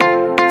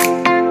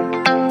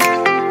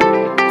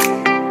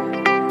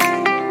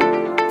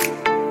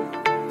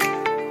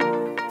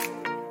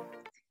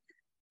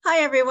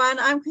Hi everyone,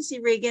 I'm Chrissy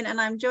Regan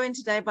and I'm joined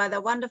today by the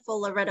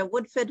wonderful Loretta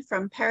Woodford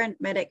from Parent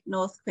Medic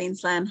North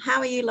Queensland. How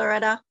are you,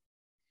 Loretta?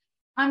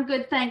 I'm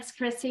good, thanks,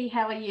 Chrissy.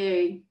 How are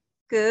you?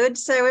 Good.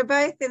 So we're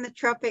both in the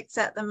tropics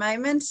at the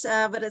moment,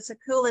 but it's a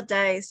cooler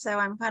day, so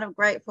I'm kind of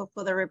grateful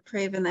for the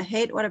reprieve in the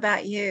heat. What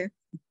about you?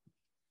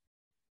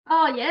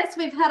 Oh, yes,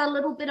 we've had a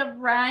little bit of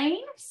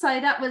rain, so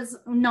that was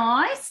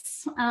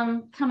nice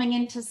coming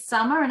into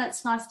summer, and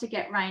it's nice to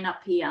get rain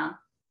up here.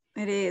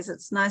 It is.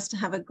 It's nice to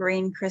have a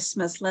green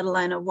Christmas, let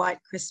alone a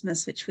white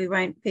Christmas, which we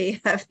won't be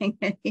having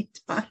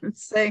anytime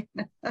soon.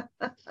 So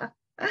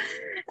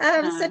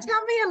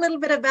tell me a little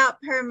bit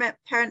about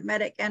Parent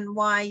Medic and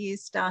why you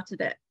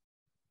started it.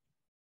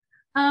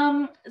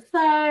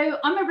 So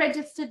I'm a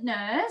registered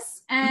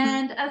nurse,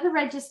 and as a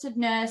registered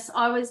nurse,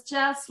 I was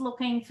just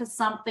looking for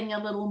something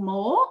a little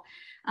more,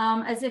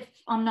 as if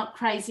I'm not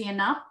crazy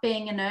enough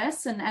being a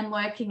nurse and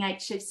working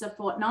 8 shifts a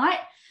fortnight.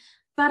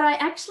 But I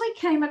actually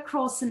came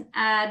across an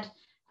ad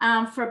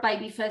for a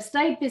baby first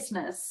aid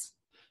business.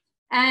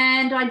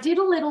 And I did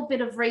a little bit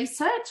of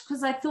research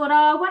because I thought,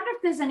 I wonder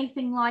if there's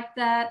anything like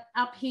that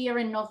up here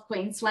in North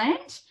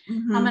Queensland.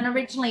 And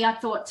originally I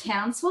thought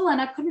Townsville,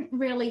 and I couldn't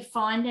really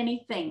find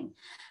anything.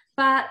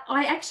 But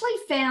I actually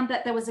found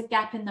that there was a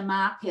gap in the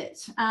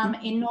market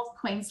in North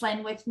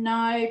Queensland with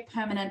no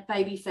permanent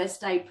baby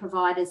first aid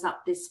providers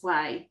up this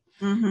way.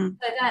 So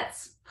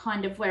that's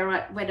kind of where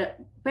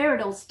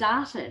it all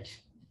started.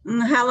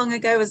 How long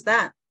ago was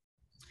that?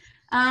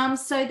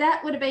 So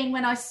that would have been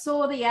when I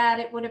saw the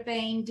ad. It would have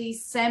been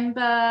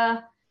December.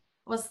 I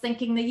was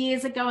thinking the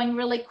years are going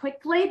really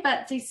quickly,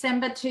 but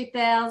December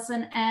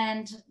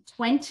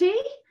 2020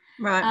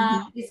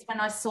 is when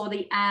I saw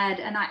the ad,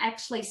 and I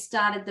actually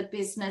started the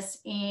business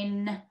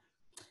in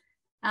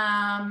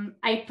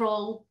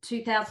April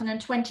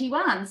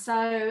 2021.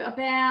 So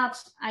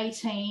about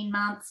 18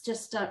 months,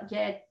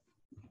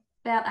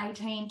 about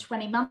 18,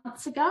 20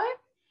 months ago.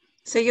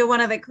 So you're one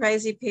of the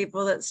crazy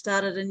people that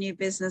started a new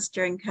business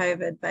during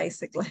COVID,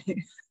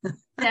 basically.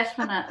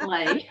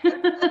 Definitely.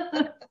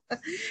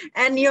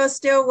 And you're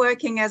still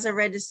working as a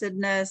registered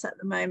nurse at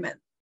the moment?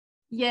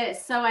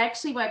 Yes. So I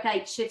actually work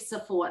 8 shifts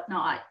a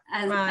fortnight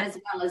as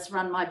well as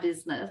run my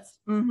business.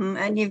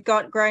 And you've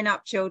got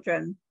grown-up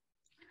children?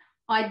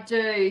 I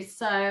do.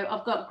 So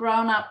I've got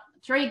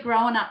 3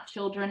 grown-up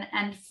children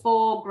and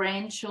 4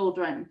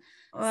 grandchildren.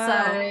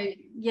 Wow.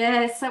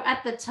 So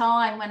at the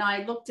time when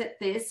I looked at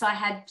this, I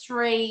had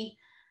 3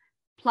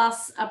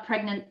 plus a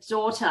pregnant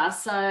daughter.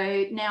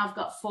 So now I've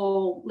got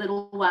 4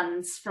 little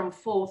ones from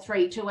 4,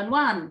 3, 2, and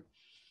 1.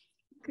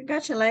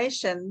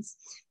 Congratulations.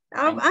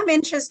 I'm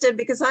interested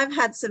because I've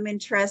had some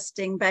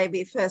interesting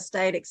baby first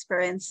aid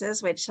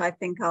experiences, which I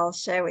think I'll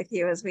share with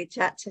you as we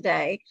chat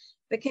today.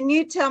 But can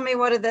you tell me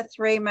what are the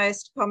 3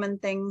 most common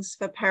things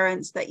for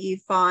parents that you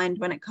find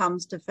when it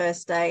comes to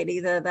first aid?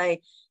 Either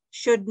they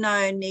should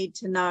know, need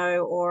to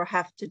know, or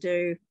have to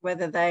do,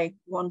 whether they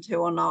want to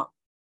or not?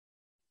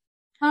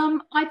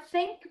 I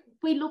think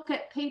we look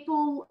at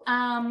people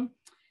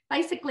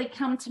basically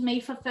come to me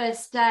for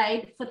first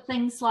aid for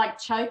things like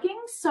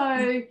choking.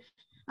 So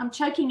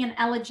choking and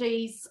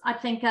allergies, I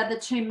think, are the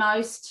 2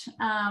 most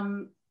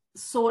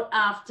sought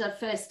after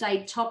first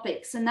aid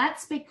topics. And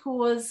that's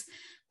because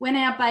when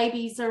our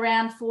baby's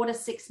around 4 to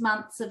 6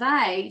 months of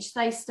age,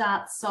 they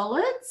start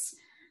solids.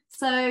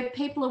 So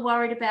people are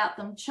worried about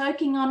them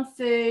choking on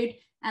food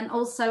and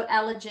also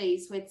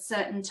allergies with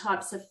certain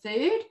types of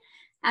food.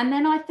 And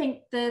then I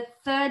think the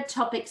 3rd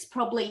topic's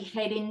probably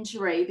head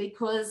injury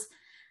because,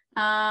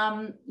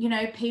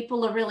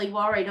 people are really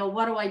worried, or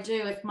what do I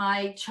do if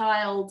my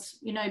child,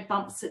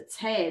 bumps its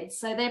head?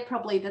 So they're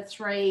probably the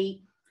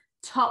 3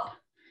 top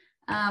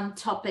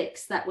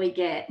topics that we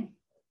get.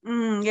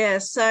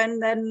 Yes.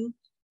 And then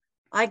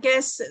I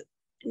guess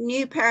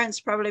new parents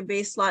probably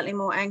be slightly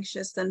more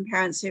anxious than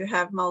parents who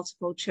have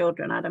multiple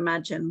children, I'd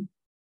imagine.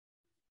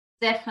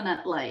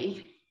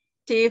 Definitely.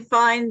 Do you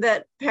find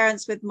that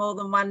parents with more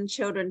than 1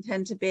 children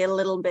tend to be a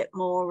little bit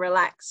more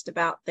relaxed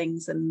about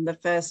things than the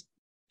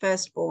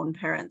firstborn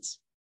parents?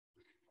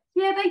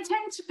 Yeah, they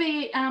tend to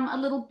be a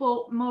little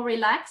more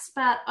relaxed,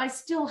 but I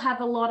still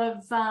have a lot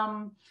of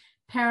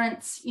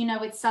parents,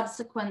 with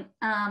subsequent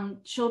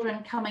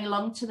children coming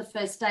along to the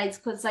first aids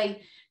because they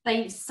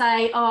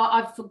say,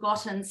 I've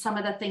forgotten some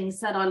of the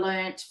things that I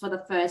learnt for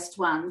the first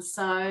one.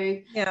 So,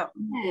 yeah.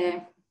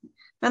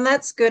 And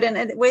that's good.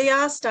 And we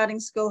are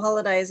starting school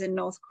holidays in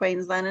North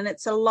Queensland, and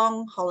it's a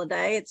long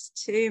holiday. It's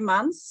 2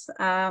 months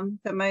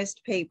for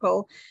most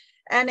people.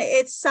 And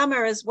it's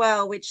summer as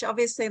well, which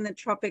obviously in the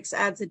tropics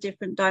adds a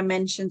different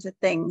dimension to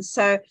things.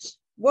 So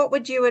what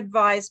would you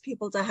advise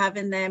people to have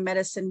in their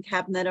medicine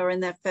cabinet or in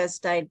their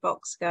first aid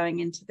box going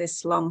into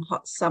this long,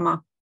 hot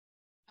summer?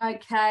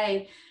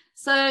 Okay.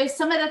 So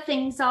some of the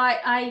things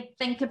I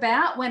think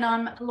about when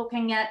I'm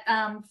looking at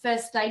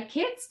first aid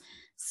kits.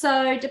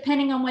 So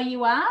depending on where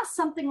you are,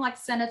 something like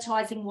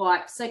sanitizing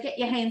wipes. So get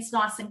your hands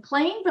nice and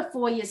clean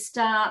before you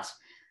start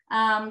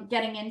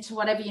getting into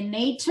whatever you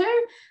need to.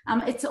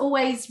 It's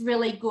always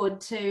really good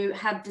to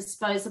have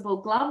disposable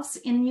gloves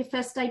in your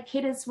first aid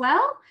kit as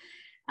well.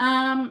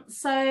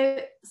 So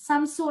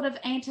some sort of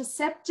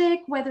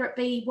antiseptic, whether it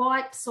be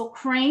wipes or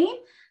cream.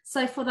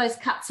 So for those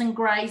cuts and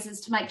grazes,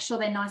 to make sure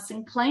they're nice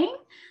and clean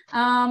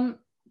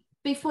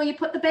before you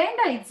put the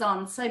Band-Aids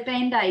on. So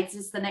Band-Aids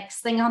is the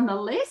next thing on the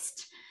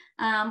list,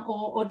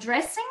 or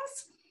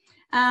dressings.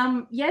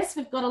 Yes,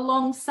 we've got a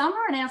long summer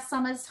and our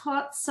summer's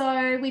hot,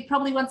 so we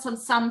probably want some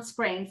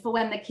sunscreen for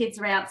when the kids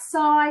are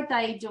outside.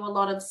 They do a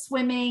lot of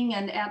swimming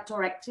and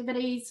outdoor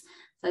activities,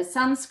 so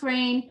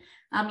sunscreen,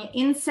 your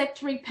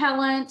insect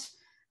repellent.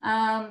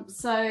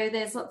 So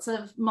there's lots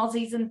of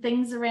mozzies and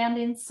things around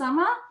in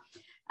summer.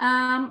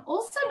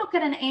 Also look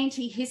at an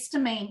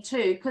antihistamine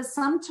too, because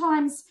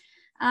sometimes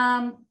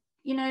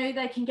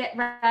they can get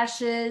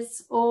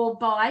rashes or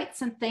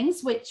bites and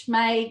things which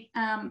they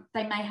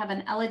may have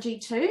an allergy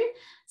to.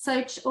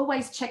 So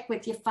always check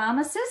with your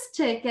pharmacist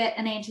to get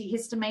an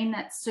antihistamine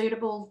that's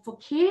suitable for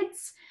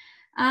kids.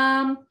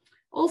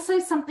 Also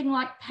something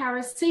like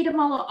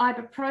paracetamol or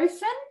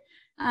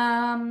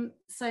ibuprofen.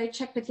 So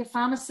check with your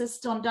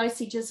pharmacist on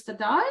dosages for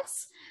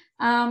those.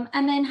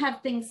 And then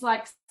have things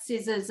like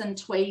scissors and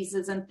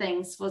tweezers and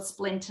things for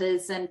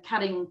splinters and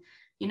cutting,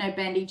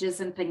 bandages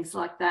and things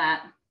like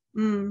that.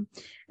 And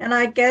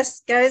I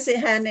guess goes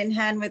hand in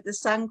hand with the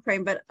sun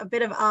cream, but a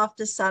bit of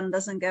after sun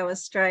doesn't go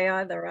astray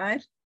either,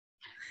 right?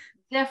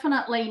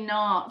 Definitely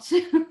not.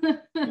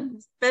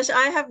 Especially,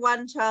 I have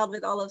one child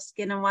with olive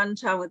skin and one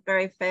child with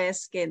very fair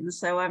skin,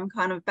 so I'm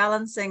kind of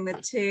balancing the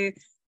two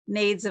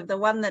needs of the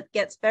one that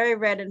gets very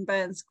red and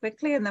burns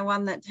quickly and the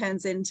one that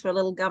turns into a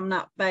little gum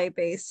nut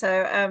baby.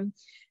 So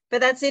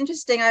but that's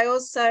interesting. I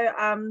also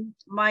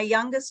my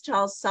youngest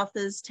child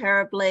suffers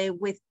terribly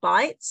with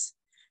bites.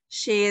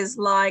 She is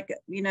like,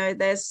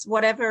 there's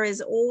whatever is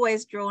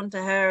always drawn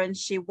to her, and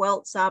she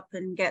welts up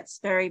and gets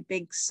very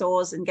big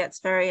sores and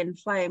gets very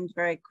inflamed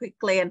very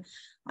quickly. And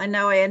I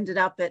know I ended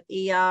up at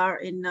ER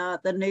in the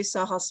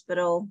Noosa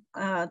Hospital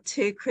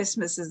 2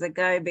 Christmases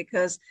ago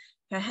because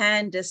her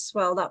hand just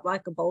swelled up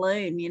like a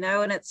balloon,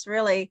 and it's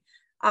really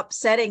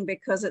upsetting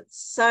because it's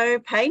so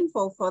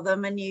painful for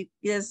them. And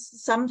there's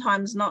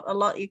sometimes not a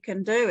lot you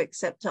can do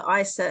except to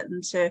ice it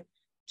and to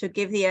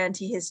give the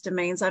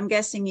antihistamines. I'm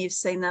guessing you've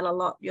seen that a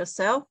lot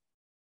yourself.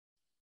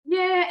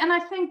 Yeah, and I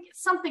think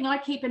something I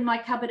keep in my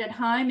cupboard at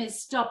home is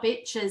stop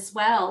itch as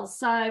well.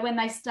 So when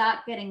they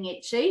start getting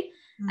itchy,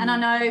 and I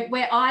know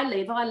where I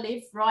live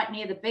right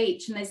near the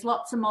beach, and there's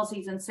lots of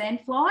mozzies and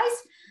sandflies.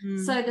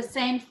 So the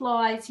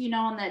sandflies,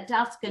 on that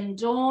dusk and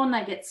dawn,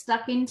 they get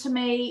stuck into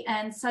me.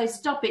 And so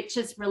stop itch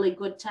is really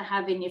good to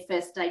have in your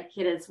first aid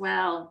kit as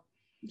well.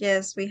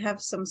 Yes, we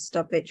have some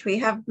stop itch. We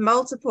have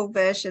multiple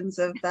versions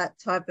of that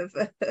type of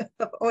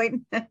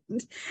ointment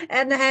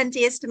and the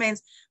antihistamines.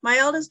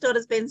 My oldest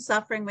daughter's been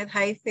suffering with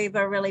hay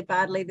fever really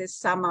badly this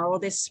summer or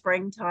this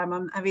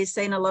springtime. Have you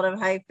seen a lot of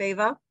hay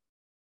fever?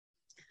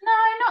 No,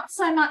 not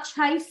so much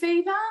hay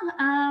fever.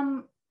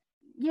 I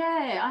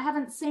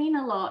haven't seen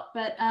a lot,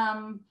 but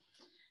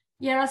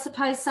I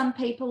suppose some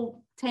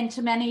people tend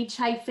to manage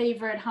hay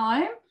fever at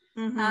home.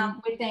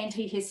 With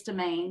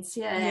antihistamines.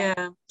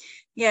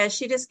 Yeah,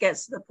 she just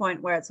gets to the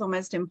point where it's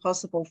almost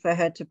impossible for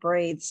her to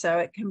breathe, so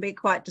it can be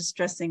quite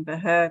distressing for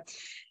her.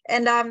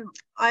 And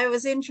I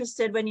was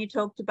interested when you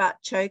talked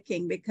about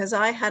choking, because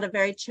I had a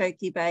very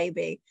choky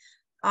baby.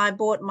 I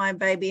brought my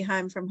baby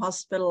home from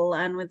hospital,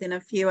 and within a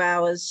few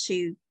hours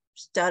she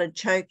started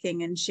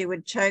choking, and she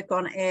would choke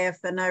on air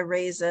for no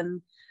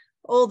reason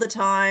all the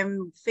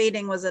time.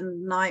 Feeding was a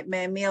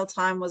nightmare,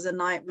 mealtime was a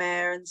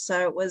nightmare, and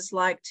so it was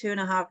like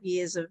 2.5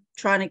 years of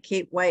trying to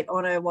keep weight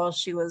on her while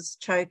she was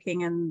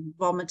choking and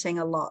vomiting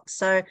a lot.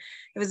 So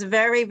it was a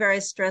very,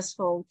 very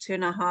stressful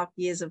 2.5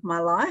 years of my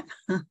life.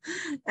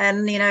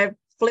 And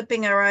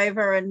flipping her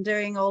over and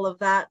doing all of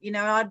that,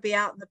 I'd be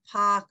out in the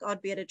park,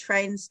 I'd be at a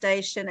train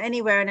station,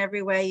 anywhere and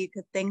everywhere you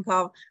could think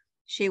of,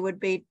 she would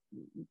be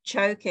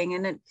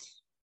choking.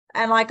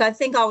 And I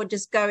think I would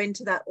just go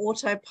into that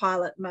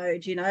autopilot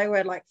mode, where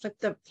I'd like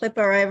flip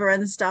her over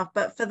and stuff.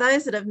 But for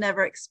those that have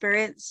never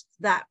experienced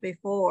that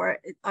before,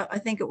 I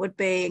think it would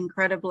be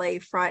incredibly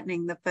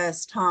frightening the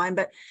first time.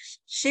 But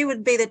she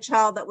would be the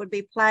child that would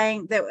be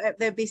playing.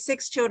 There'd be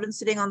 6 children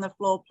sitting on the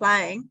floor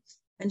playing,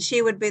 and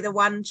she would be the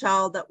one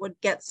child that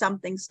would get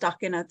something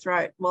stuck in her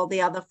throat, while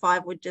the other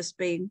 5 would just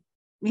be,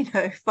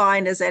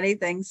 fine as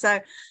anything.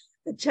 So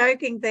the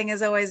choking thing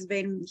has always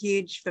been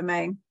huge for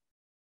me.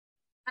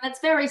 And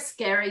it's very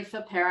scary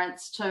for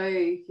parents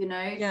too,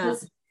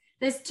 because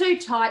there's 2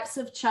 types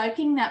of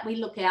choking that we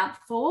look out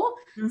for.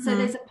 So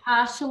there's a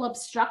partial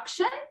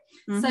obstruction.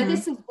 So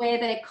this is where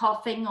they're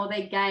coughing or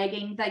they're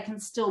gagging, they can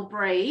still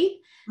breathe.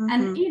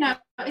 And,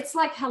 it's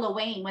like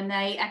Halloween when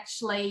they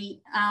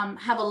actually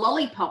have a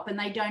lollipop and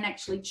they don't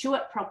actually chew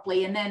it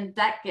properly, and then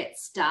that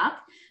gets stuck,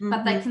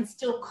 but they can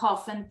still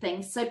cough and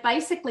things. So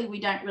basically we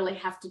don't really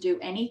have to do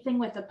anything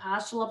with a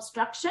partial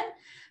obstruction,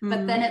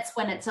 but then it's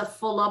when it's a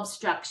full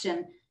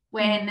obstruction,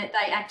 when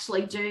they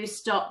actually do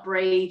stop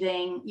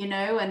breathing,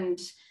 and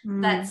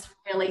that's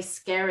really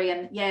scary.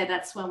 And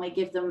that's when we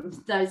give them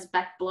those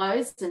back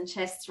blows and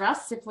chest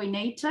thrusts if we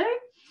need to.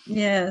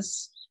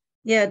 Yes.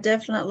 Yeah,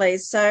 definitely.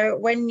 So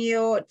when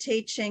you're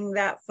teaching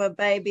that for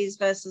babies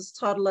versus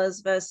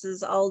toddlers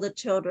versus older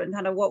children,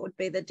 kind of what would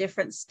be the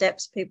different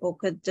steps people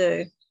could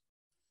do?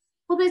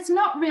 Well, there's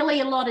not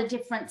really a lot of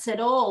difference at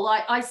all.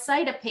 I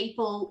say to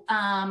people,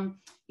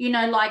 you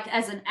know, like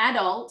as an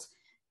adult,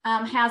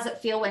 how's it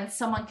feel when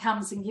someone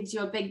comes and gives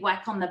you a big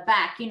whack on the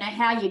back? You know,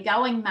 how you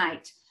going,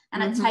 mate?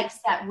 And it takes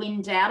that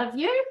wind out of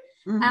you.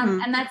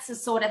 And that's the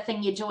sort of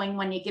thing you're doing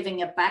when you're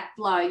giving a back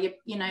blow.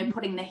 You know,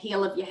 putting the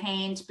heel of your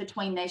hand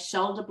between their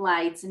shoulder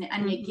blades and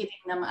you're giving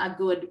them a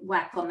good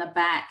whack on the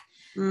back.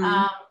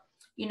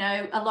 You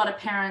know, a lot of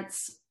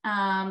parents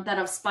that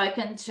I've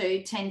spoken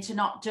to tend to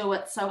not do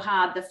it so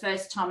hard the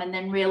first time and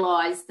then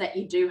realise that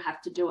you do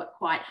have to do it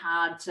quite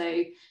hard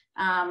to,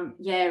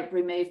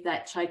 remove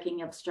that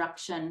choking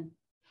obstruction.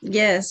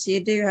 Yes,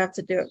 you do have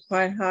to do it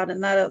quite hard,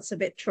 and that's a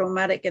bit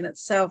traumatic in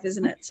itself,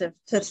 isn't it?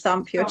 To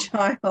thump your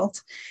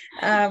child.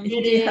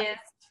 It is.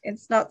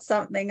 It's not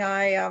something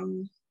I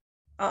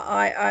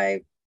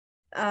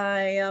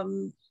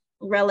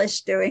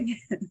relish doing.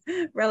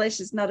 Relish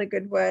is not a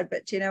good word,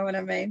 but you know what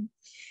I mean.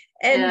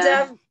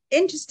 And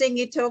interesting,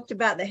 you talked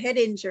about the head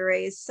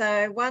injuries.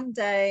 So one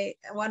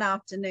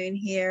afternoon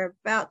here,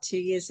 about 2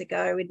 years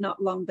ago, we'd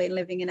not long been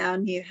living in our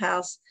new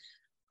house.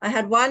 I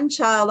had one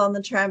child on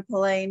the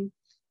trampoline,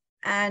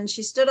 and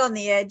she stood on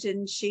the edge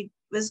and she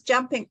was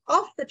jumping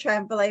off the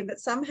trampoline, but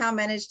somehow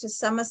managed to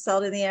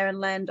somersault in the air and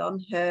land on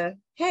her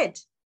head.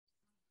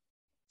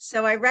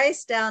 So I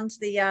raced down to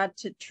the yard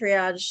to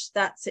triage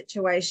that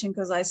situation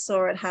because I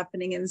saw it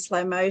happening in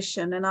slow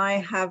motion. And I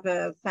have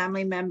a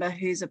family member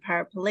who's a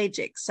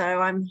paraplegic, so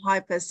I'm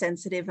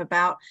hypersensitive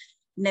about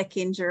neck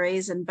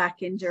injuries and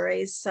back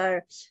injuries. So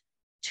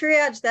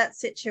triage that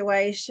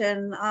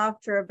situation.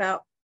 After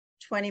about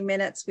 20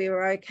 minutes, we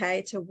were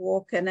okay to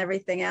walk and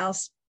everything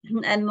else.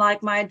 And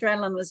like my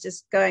adrenaline was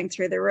just going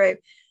through the roof.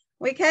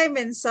 We came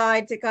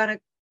inside to kind of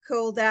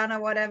cool down or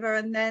whatever.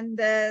 And then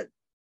the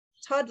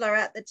toddler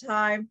at the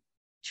time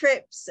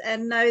trips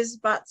and nose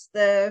butts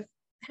the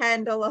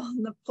handle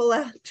on the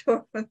pull-out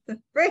door of the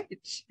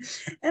fridge.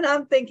 And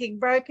I'm thinking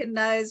broken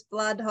nose,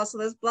 blood,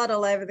 there's blood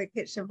all over the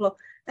kitchen floor.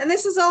 And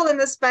this is all in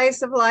the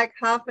space of like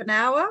half an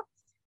hour,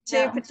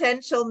 two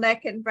potential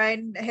neck and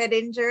brain head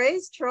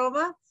injuries,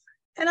 trauma.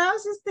 And I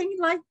was just thinking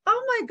like,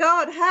 oh my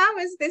God, how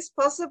is this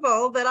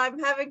possible that I'm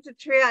having to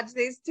triage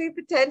these two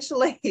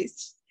potentially?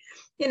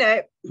 You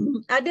know,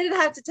 I didn't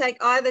have to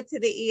take either to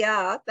the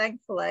ER,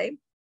 thankfully.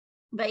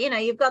 But, you know,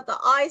 you've got the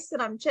ice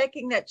and I'm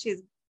checking that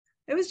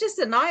it was just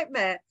a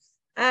nightmare.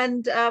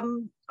 And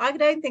I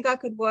don't think I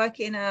could work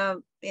in a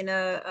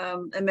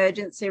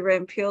emergency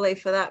room purely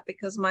for that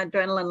because my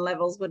adrenaline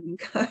levels wouldn't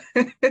go.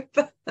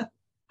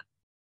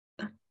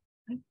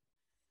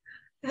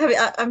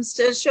 I'm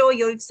still sure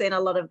you've seen a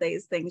lot of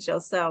these things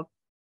yourself.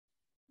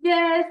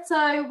 Yeah,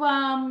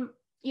 so,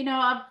 you know,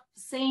 I've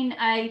seen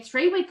a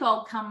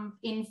 3-week-old come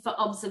in for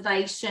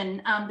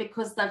observation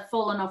because they've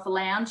fallen off a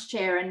lounge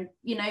chair, and,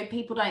 you know,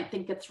 people don't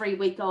think a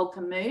 3-week-old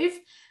can move,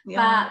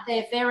 but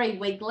they're very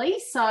wiggly.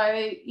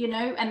 So, you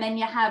know, and then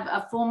you have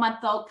a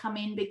 4-month-old come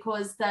in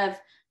because they've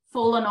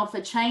fallen off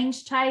a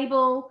change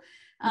table.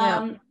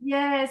 So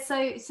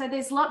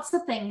there's lots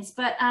of things,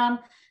 but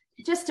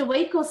just a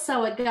week or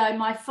so ago,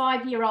 my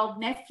 5-year-old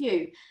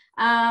nephew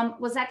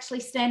was actually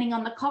standing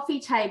on the coffee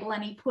table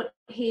and he put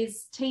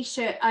his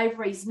T-shirt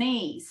over his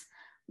knees.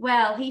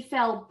 Well, he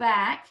fell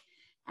back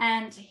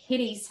and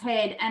hit his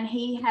head, and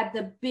he had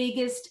the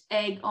biggest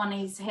egg on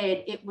his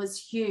head. It was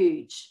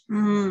huge.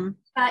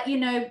 But, you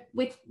know,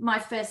 with my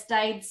first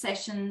aid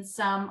sessions,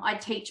 I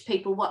teach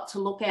people what to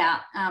look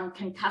out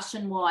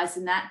concussion-wise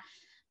and that.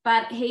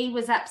 But he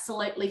was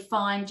absolutely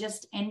fine,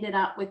 just ended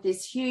up with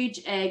this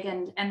huge egg.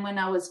 And when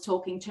I was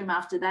talking to him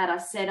after that, I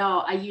said,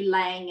 oh, are you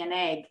laying an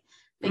egg?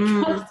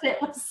 Because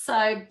it was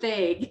so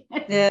big.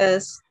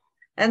 Yes.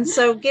 And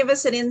so give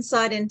us an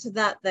insight into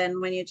that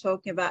then. When you're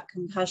talking about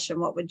concussion,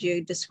 what would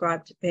you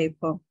describe to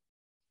people?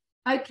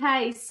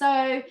 Okay,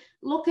 so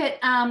look at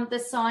the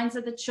signs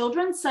of the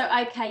children. So,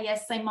 okay,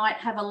 yes, they might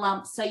have a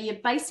lump. So you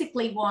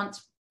basically want,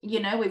 you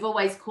know, we've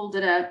always called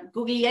it a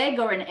googie egg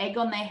or an egg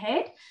on their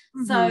head.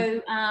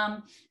 So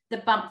the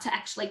bump to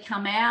actually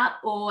come out,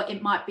 or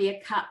it might be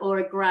a cut or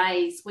a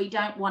graze. We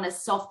don't want a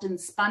soft and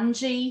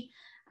spongy,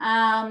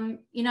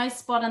 you know,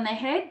 spot on their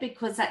head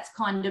because that's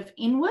kind of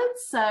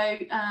inwards. So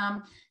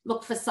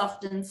look for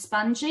soft and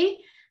spongy.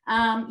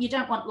 You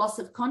don't want loss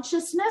of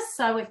consciousness.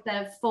 So if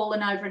they've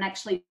fallen over and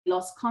actually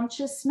lost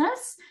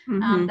consciousness,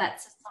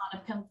 that's a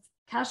sign of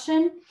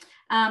concussion.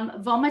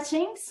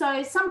 Vomiting.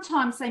 So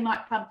sometimes they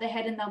might bump their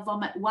head and they'll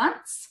vomit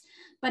once,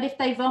 but if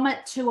they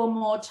vomit 2 or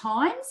more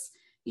times,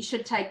 you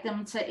should take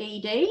them to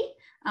ED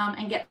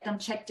and get them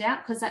checked out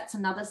because that's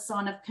another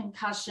sign of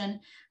concussion.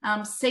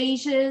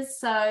 Seizures.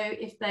 So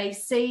if they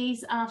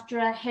seize after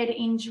a head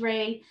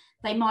injury,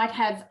 they might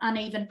have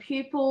uneven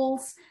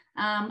pupils,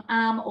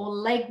 arm or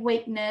leg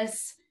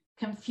weakness,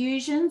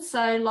 confusion.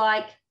 So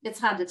like it's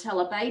hard to tell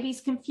a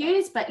baby's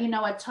confused, but you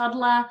know, a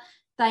toddler,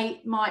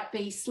 they might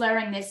be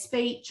slurring their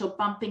speech or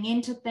bumping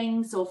into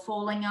things or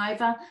falling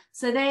over.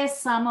 So there's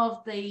some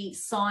of the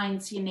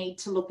signs you need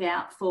to look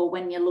out for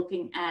when you're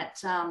looking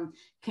at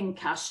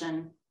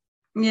concussion.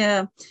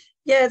 Yeah.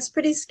 Yeah, it's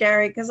pretty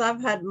scary because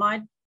I've had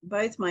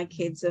both my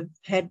kids have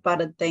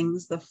head-butted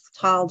things, the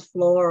tiled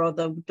floor or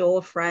the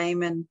door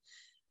frame, and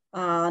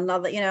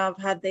another,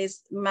 I've had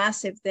these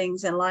massive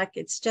things, and like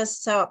it's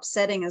just so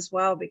upsetting as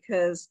well,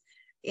 because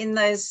in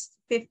those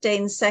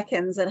 15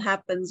 seconds it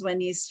happens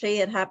when you see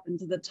it happen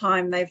to the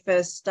time they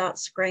first start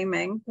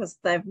screaming, because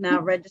they've now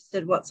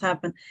registered what's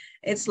happened.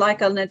 It's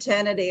like an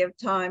eternity of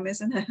time,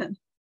 isn't it?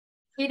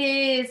 It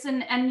is.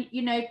 And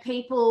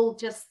people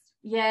just,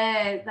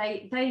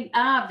 they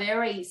are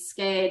very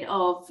scared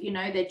of,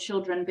 their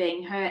children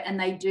being hurt, and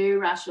they do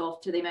rush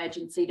off to the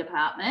emergency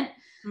department.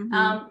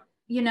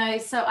 Mm-hmm.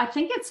 So I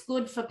think it's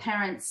good for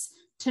parents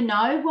to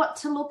know what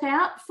to look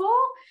out for,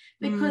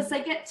 because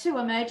they get to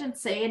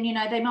emergency and,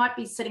 they might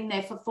be sitting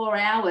there for 4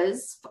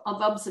 hours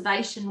of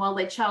observation while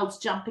their child's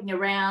jumping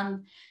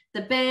around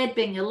the bed,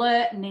 being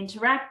alert and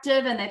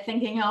interactive, and they're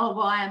thinking, oh,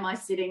 why am I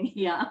sitting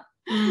here?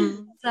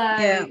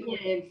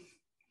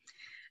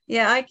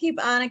 Yeah, I keep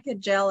arnica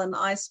gel and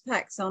ice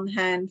packs on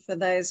hand for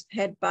those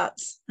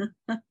headbutts.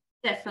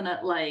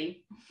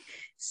 Definitely.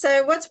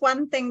 So what's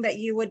one thing that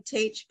you would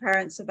teach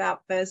parents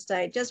about first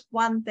aid? Just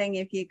one thing,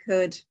 if you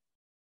could.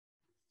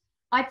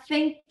 I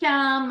think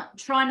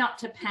try not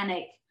to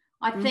panic.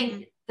 I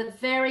think the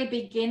very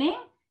beginning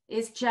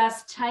is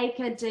just take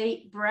a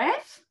deep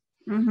breath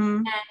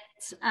and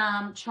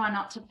try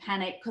not to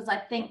panic, because I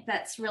think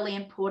that's really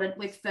important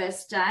with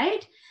first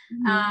aid.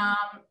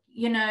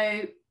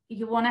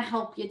 You want to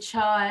help your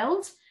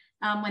child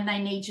when they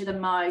need you the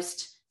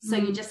most. So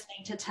you just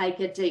need to take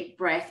a deep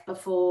breath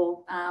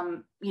before,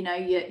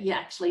 you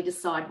actually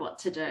decide what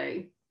to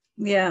do.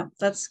 Yeah,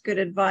 that's good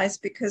advice,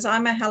 because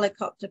I'm a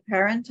helicopter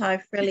parent. I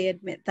freely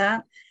admit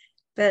that.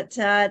 But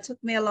it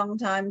took me a long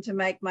time to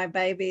make my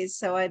babies,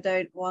 so I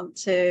don't want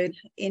to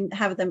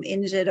have them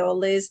injured or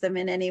lose them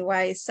in any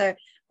way. So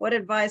what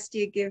advice do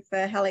you give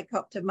for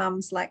helicopter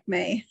mums like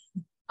me?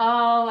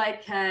 Oh,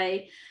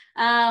 okay.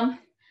 I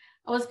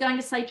was going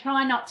to say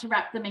try not to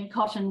wrap them in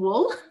cotton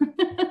wool.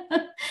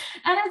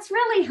 And it's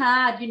really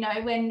hard,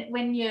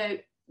 when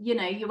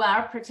you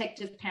are a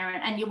protective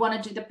parent and you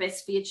want to do the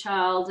best for your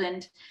child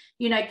and,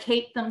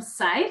 keep them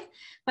safe.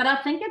 But I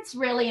think it's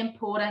really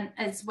important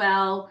as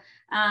well,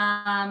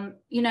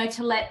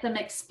 to let them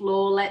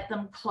explore, let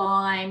them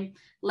climb,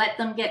 let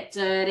them get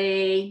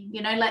dirty,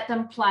 let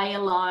them play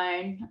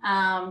alone.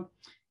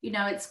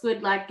 It's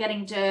good, like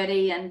getting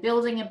dirty and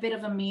building a bit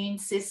of immune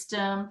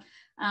system.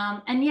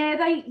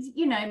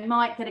 They,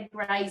 might get a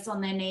graze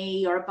on their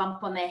knee or a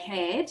bump on their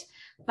head,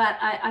 but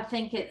I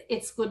think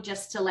it's good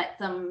just to let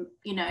them,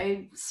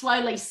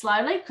 slowly,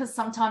 because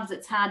sometimes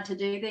it's hard to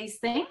do these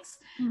things.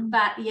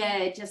 But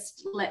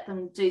just let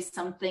them do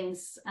some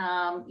things,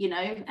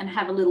 and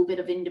have a little bit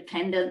of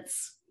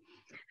independence.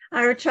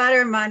 I try to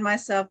remind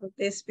myself of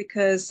this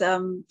because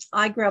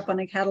I grew up on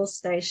a cattle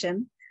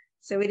station,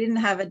 so we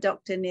didn't have a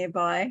doctor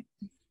nearby.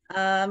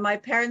 My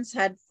parents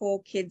had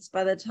 4 kids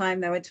by the time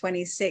they were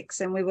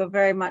 26, and we were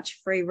very much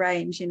free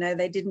range.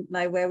 They didn't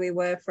know where we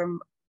were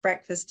from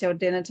breakfast till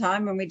dinner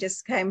time, and we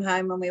just came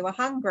home when we were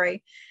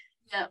hungry.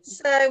 Yep.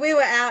 So we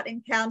were out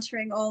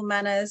encountering all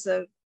manners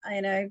of,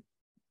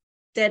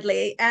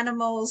 deadly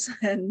animals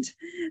and,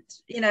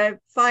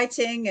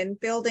 fighting and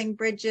building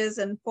bridges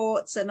and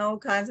forts and all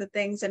kinds of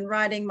things, and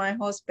riding my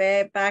horse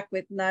bareback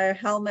with no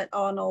helmet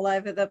on all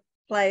over the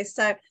place.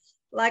 So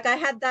like I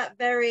had that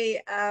very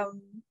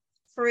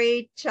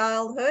free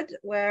childhood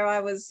where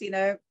I was,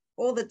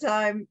 all the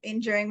time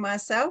injuring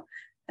myself.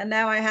 And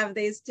now I have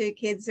these 2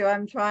 kids who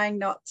I'm trying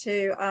not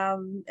to,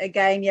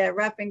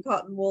 wrap in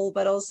cotton wool,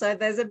 but also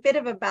there's a bit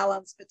of a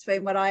balance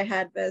between what I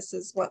had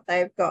versus what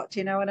they've got.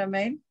 You know what I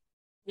mean?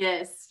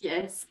 Yes.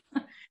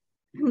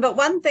 But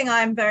one thing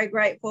I'm very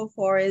grateful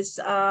for is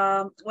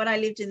when I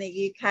lived in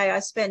the UK, I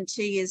spent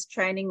 2 years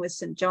training with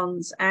St.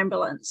 John's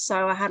Ambulance.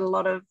 So I had a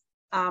lot of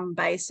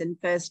base and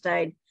first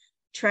aid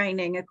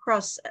training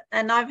across,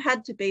 and I've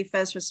had to be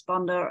first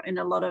responder in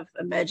a lot of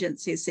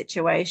emergency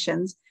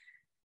situations.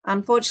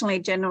 Unfortunately,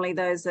 generally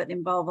those that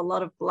involve a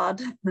lot of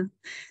blood.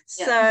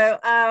 So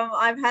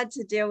I've had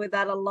to deal with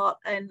that a lot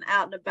and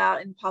out and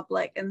about in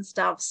public and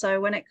stuff. So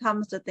when it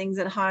comes to things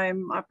at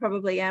home, I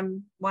probably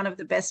am one of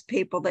the best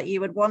people that you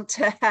would want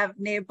to have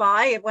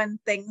nearby when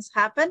things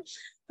happen.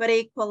 But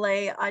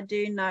equally, I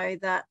do know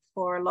that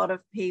for a lot of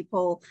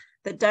people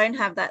that don't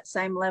have that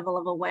same level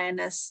of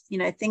awareness,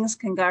 things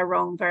can go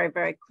wrong very,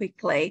 very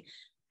quickly.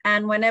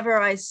 And whenever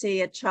I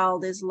see a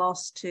child is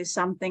lost to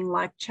something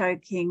like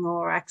choking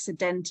or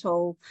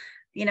accidental,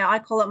 I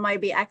call it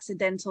maybe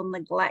accidental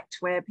neglect,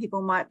 where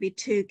people might be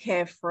too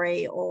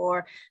carefree,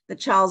 or the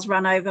child's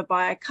run over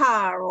by a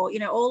car, or,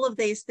 all of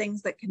these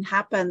things that can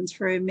happen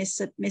through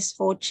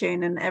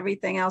misfortune and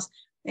everything else.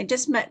 It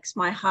just makes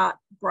my heart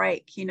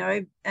break,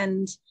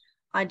 and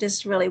I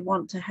just really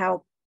want to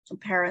help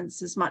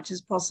parents as much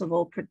as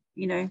possible,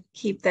 you know,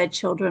 keep their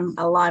children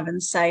alive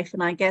and safe.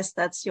 And I guess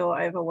that's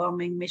your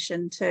overwhelming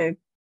mission too.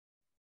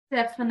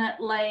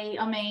 Definitely.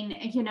 I mean,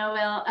 you know,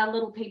 our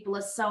little people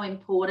are so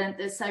important.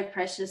 They're so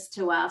precious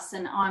to us.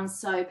 And I'm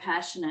so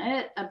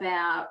passionate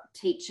about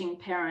teaching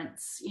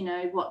parents, you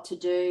know, what to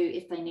do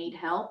if they need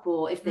help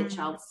or if their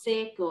child's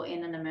sick or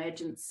in an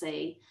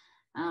emergency.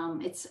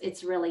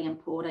 It's really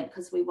important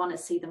because we want to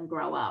see them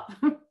grow up.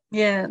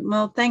 Yeah,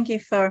 well, thank you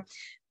for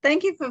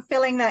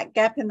filling that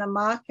gap in the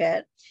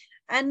market.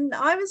 And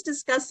I was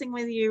discussing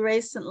with you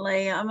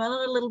recently, I'm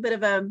on a little bit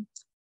of a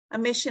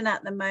mission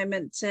at the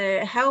moment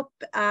to help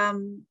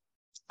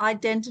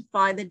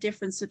identify the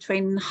difference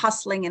between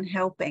hustling and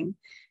helping.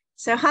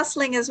 So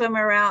hustling is when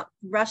we're out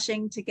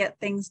rushing to get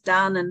things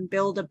done and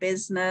build a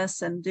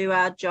business and do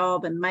our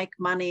job and make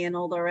money and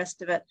all the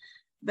rest of it,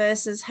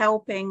 versus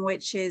helping,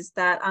 which is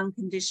that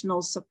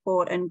unconditional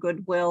support and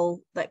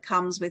goodwill that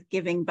comes with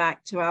giving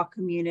back to our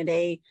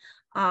community.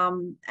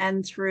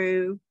 And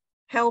through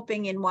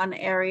helping in one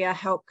area,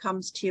 help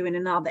comes to you in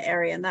another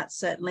area. And that's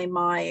certainly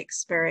my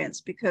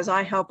experience, because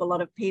I help a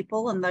lot of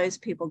people and those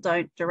people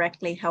don't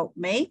directly help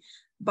me.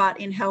 But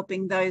in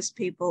helping those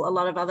people, a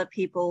lot of other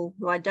people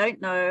who I don't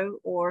know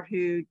or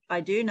who I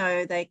do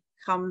know, they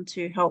come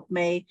to help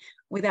me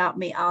without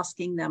me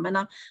asking them. And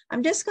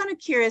I'm just kind of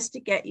curious to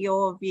get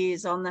your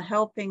views on the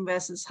helping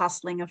versus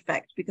hustling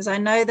effect, because I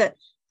know that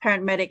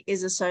Parent Medic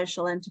is a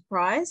social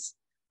enterprise,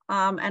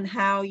 and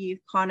how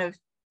you've kind of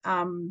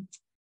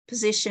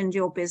positioned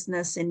your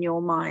business in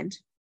your mind.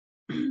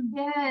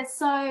 Yeah,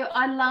 so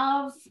I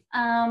love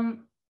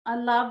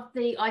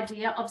the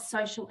idea of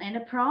social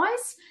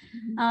enterprise.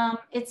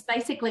 It's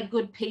basically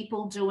good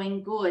people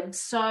doing good.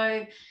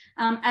 So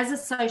as a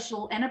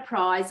social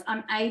enterprise,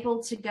 I'm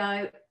able to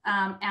go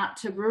out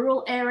to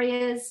rural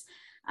areas,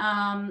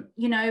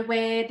 you know,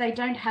 where they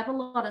don't have a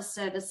lot of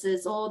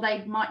services, or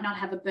they might not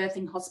have a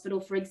birthing hospital,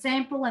 for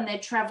example, and they're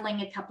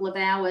traveling a couple of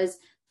hours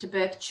to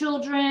birth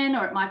children,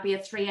 or it might be a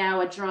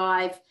 3-hour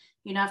drive,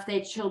 you know, if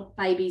their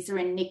babies are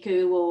in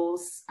NICU or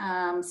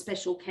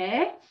special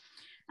care.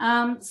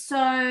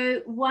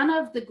 So one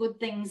of the good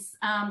things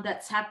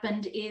that's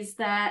happened is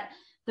that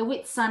the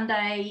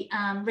Whitsunday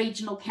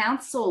Regional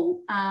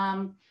Council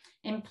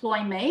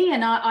employ me,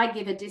 and I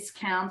give a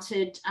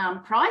discounted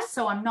price,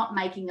 so I'm not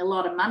making a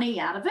lot of money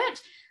out of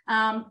it.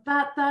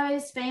 But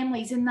those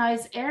families in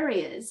those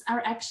areas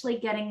are actually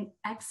getting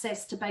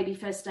access to baby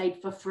first aid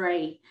for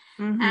free.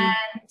 And,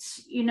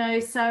 you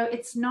know, so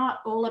it's not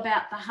all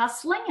about the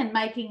hustling and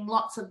making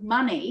lots of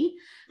money,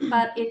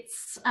 but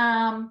it's,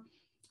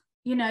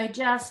 you know,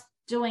 just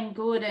doing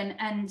good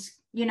and,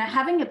 you know,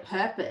 having a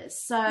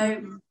purpose.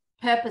 So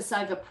purpose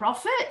over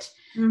profit.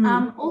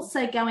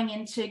 Also going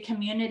into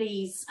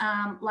communities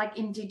like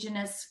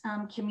Indigenous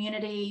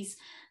communities.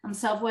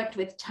 So I've worked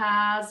with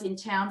TARS in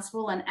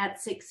Townsville and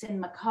AT6 in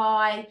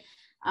Mackay,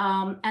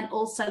 and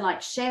also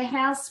like Share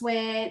House,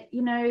 where,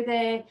 you know,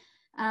 they're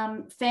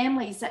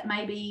families that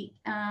may be,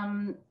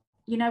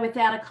 you know,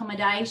 without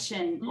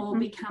accommodation or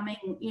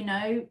becoming, you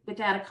know,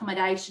 without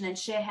accommodation, and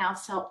Share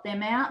House help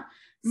them out.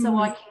 So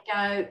I can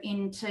go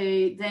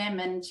into them,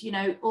 and, you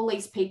know, all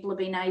these people have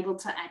been able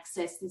to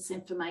access this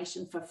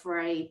information for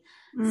free.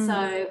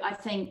 So I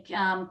think,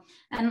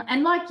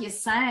 and like you're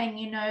saying,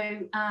 you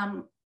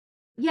know,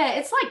 yeah,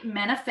 it's like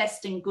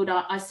manifesting good,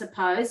 I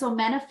suppose, or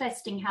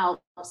manifesting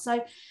help.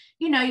 So,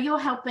 you know, you're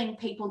helping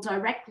people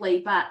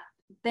directly, but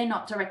they're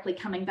not directly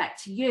coming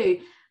back to you.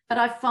 But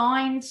I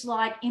find,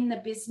 like, in the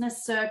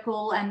business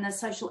circle and the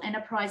social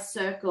enterprise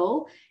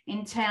circle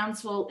in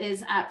Townsville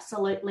is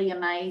absolutely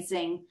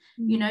amazing.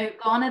 You know,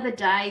 gone are the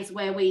days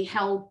where we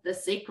held the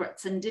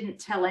secrets and didn't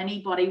tell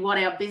anybody what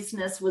our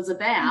business was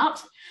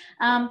about.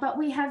 But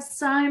we have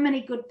so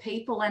many good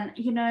people, and,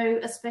 you know,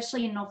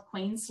 especially in North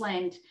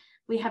Queensland,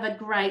 we have a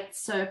great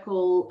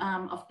circle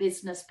of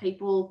business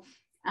people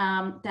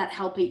that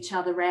help each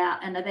other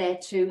out and are there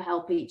to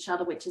help each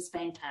other, which is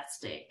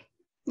fantastic.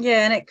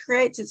 Yeah, and it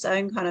creates its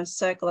own kind of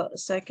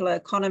circular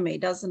economy,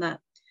 doesn't it?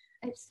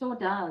 It sure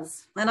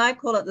does. And I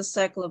call it the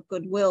circle of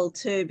goodwill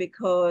too,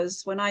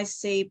 because when I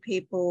see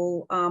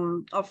people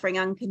offering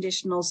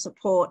unconditional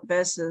support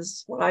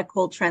versus what I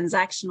call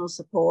transactional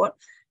support,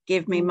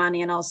 give me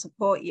money and I'll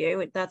support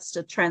you, that's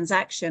the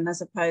transaction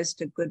as opposed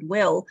to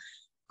goodwill.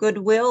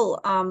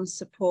 Goodwill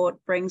support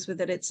brings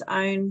with it its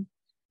own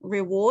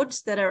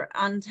rewards that are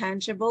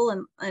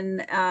untangible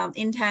and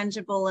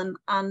intangible and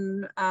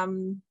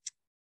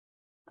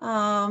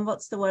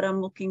what's the word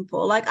I'm looking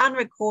for? Like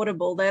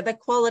unrecordable. They're the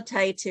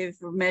qualitative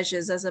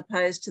measures as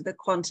opposed to the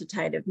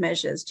quantitative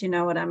measures. Do you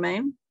know what I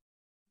mean?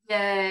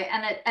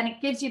 Yeah, and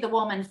it gives you the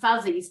warm and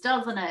fuzzies,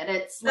 doesn't it?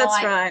 It's that's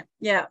like, right.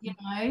 Yeah. You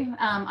know,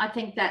 I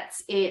think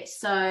that's it.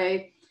 So,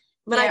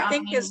 but yeah, I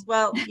think as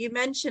well, you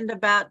mentioned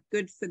about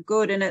good for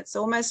good, and it's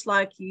almost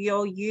like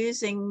you're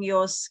using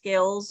your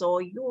skills,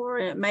 or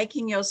you're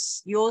making your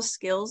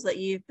skills that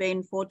you've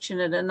been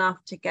fortunate enough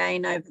to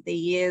gain over the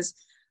years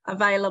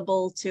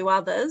available to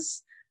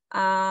others,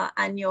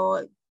 and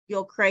you're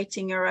you're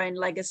creating your own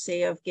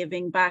legacy of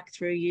giving back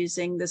through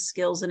using the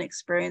skills and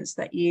experience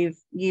that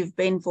you've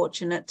been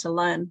fortunate to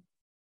learn.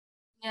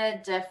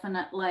 Yeah,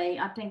 definitely.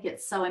 I think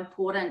it's so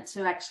important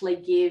to actually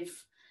give,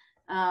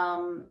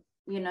 I'm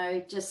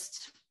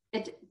just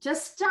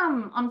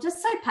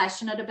so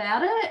passionate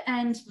about it.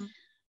 And,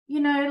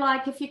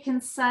 like if you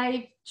can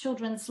save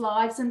children's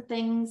lives and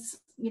things,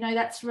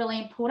 that's really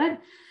important.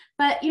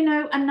 But,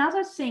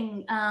 another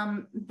thing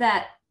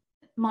that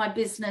my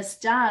business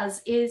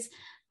does is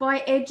by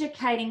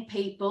educating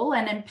people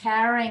and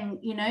empowering,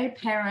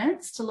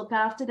 parents to look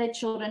after their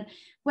children,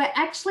 we're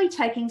actually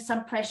taking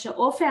some pressure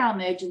off our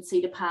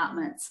emergency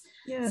departments.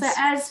 Yes. So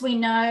as we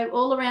know,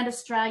 all around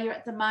Australia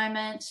at the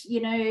moment,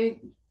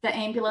 the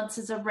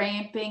ambulances are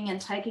ramping and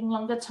taking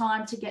longer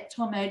time to get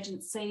to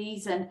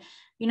emergencies, and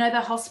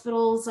the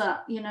hospitals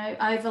are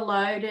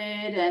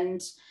overloaded,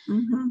 and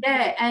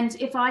and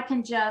if I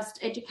can just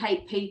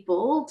educate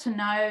people to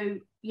know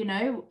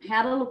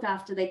how to look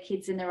after their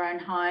kids in their own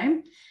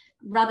home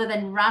rather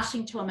than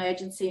rushing to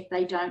emergency if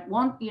they don't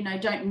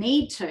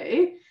need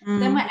to,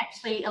 then we're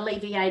actually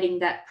alleviating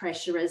that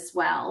pressure as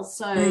well.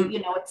 So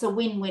it's a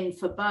win-win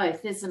for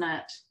both, isn't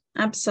it?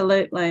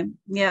 Absolutely.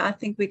 Yeah, I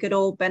think we could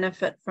all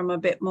benefit from a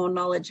bit more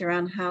knowledge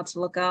around how to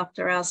look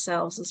after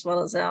ourselves as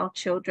well as our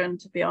children,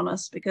 to be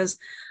honest, because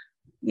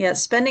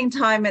spending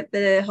time at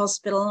the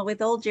hospital,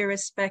 with all due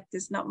respect,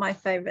 is not my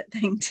favorite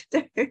thing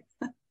to do.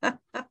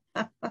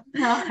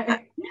 No.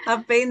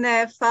 I've been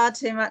there far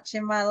too much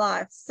in my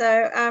life.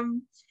 So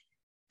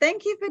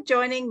thank you for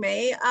joining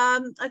me.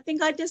 I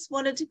think I just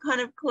wanted to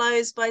kind of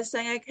close by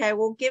saying, okay,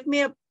 well, give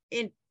me a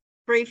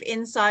brief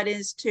insight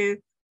as to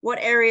what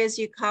areas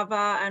you cover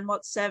and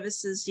what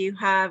services you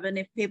have, and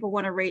if people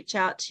want to reach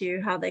out to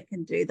you, how they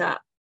can do that.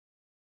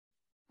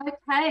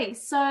 Okay,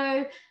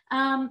 so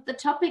the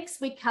topics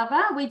we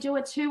cover, we do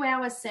a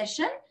 2-hour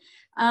session.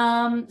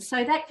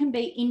 So that can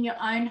be in your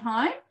own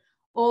home,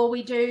 or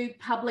we do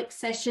public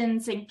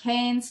sessions in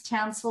Cairns,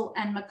 Townsville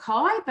and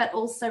Mackay, but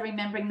also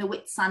remembering the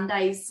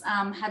Whitsundays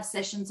have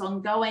sessions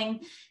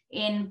ongoing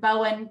in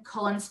Bowen,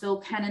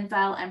 Collinsville,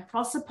 Cannonvale and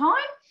Proserpine.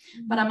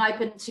 But I'm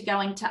open to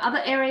going to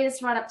other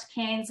areas right up to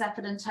Cairns,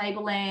 Atherton,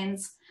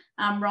 Tablelands,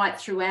 right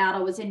throughout. I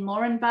was in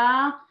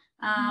Moranbah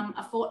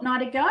a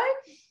fortnight ago.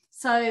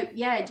 So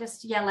yeah,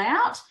 just yell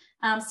out.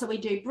 So we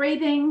do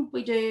breathing,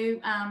 we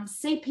do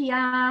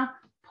CPR,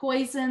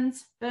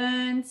 poisons,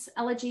 burns,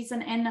 allergies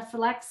and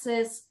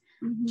anaphylaxis,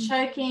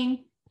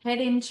 choking, head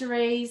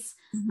injuries,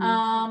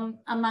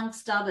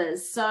 amongst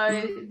others.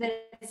 So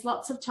there's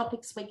lots of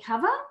topics we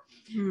cover.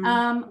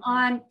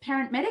 I'm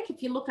Parent Medic.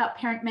 If you look up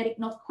Parent Medic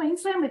North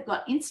Queensland, we've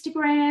got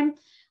Instagram.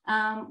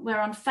 We're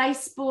on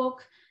Facebook.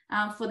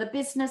 For the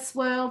business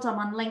world, I'm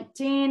on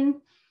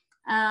LinkedIn.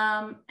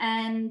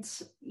 And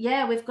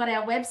yeah, we've got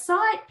our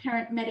website,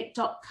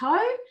 parentmedic.co,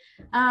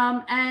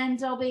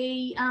 and I'll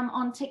be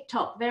on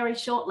TikTok very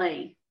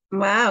shortly.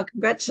 Wow,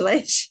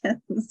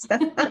 congratulations.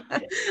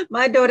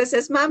 My daughter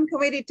says, Mum, can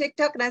we do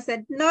TikTok? And I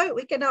said, no,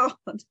 we cannot.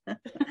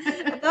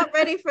 I'm not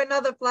ready for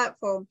another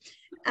platform.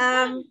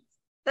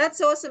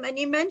 That's awesome. And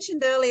you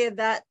mentioned earlier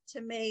that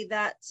to me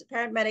that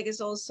Parent Medic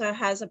also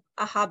has a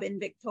hub in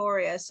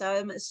Victoria. So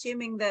I'm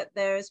assuming that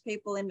there's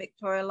people in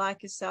Victoria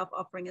like yourself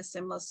offering a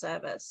similar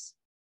service.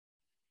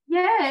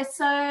 Yeah,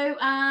 so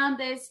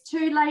there's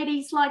 2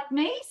 ladies like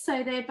me.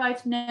 So they're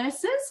both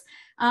nurses,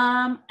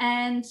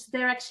 and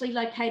they're actually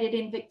located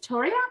in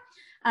Victoria.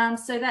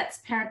 So that's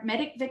Parent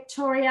Medic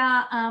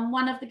Victoria.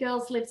 One of the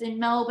girls lives in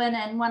Melbourne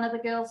and one of the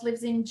girls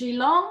lives in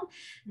Geelong,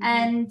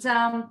 and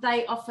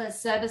they offer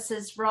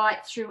services right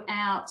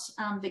throughout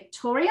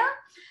Victoria.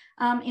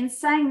 In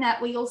saying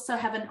that, we also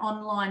have an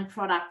online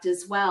product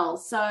as well.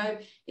 So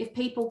if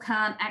people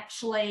can't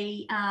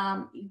actually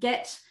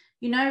get,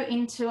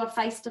 into a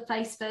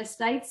face-to-face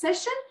first aid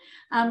session,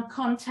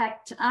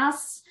 contact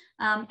us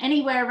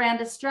anywhere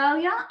around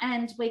Australia,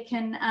 and we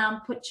can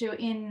put you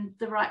in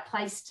the right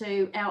place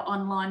to our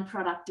online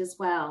product as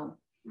well.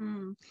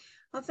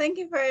 Well, thank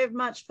you very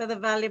much for the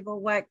valuable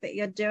work that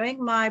you're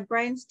doing. My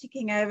brain's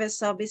ticking over,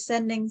 so I'll be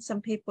sending some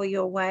people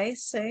your way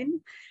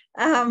soon.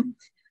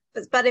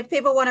 But if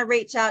people want to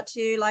reach out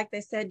to you, like they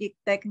said,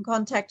 they can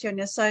contact you on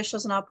your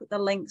socials, and I'll put the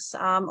links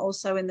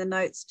also in the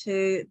notes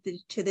to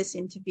this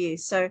interview.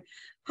 So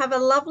have a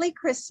lovely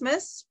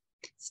Christmas.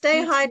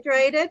 Stay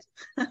hydrated.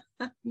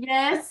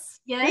 Yes.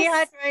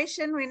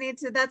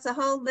 Dehydration, that's a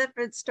whole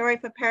different story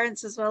for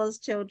parents as well as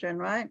children,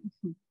 right?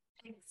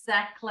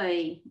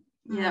 Exactly.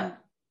 Yeah.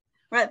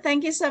 Right.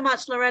 Thank you so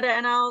much, Loretta,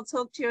 and I'll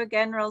talk to you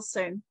again real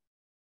soon.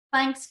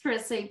 Thanks,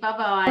 Chrissy.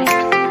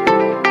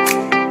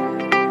 Bye-bye.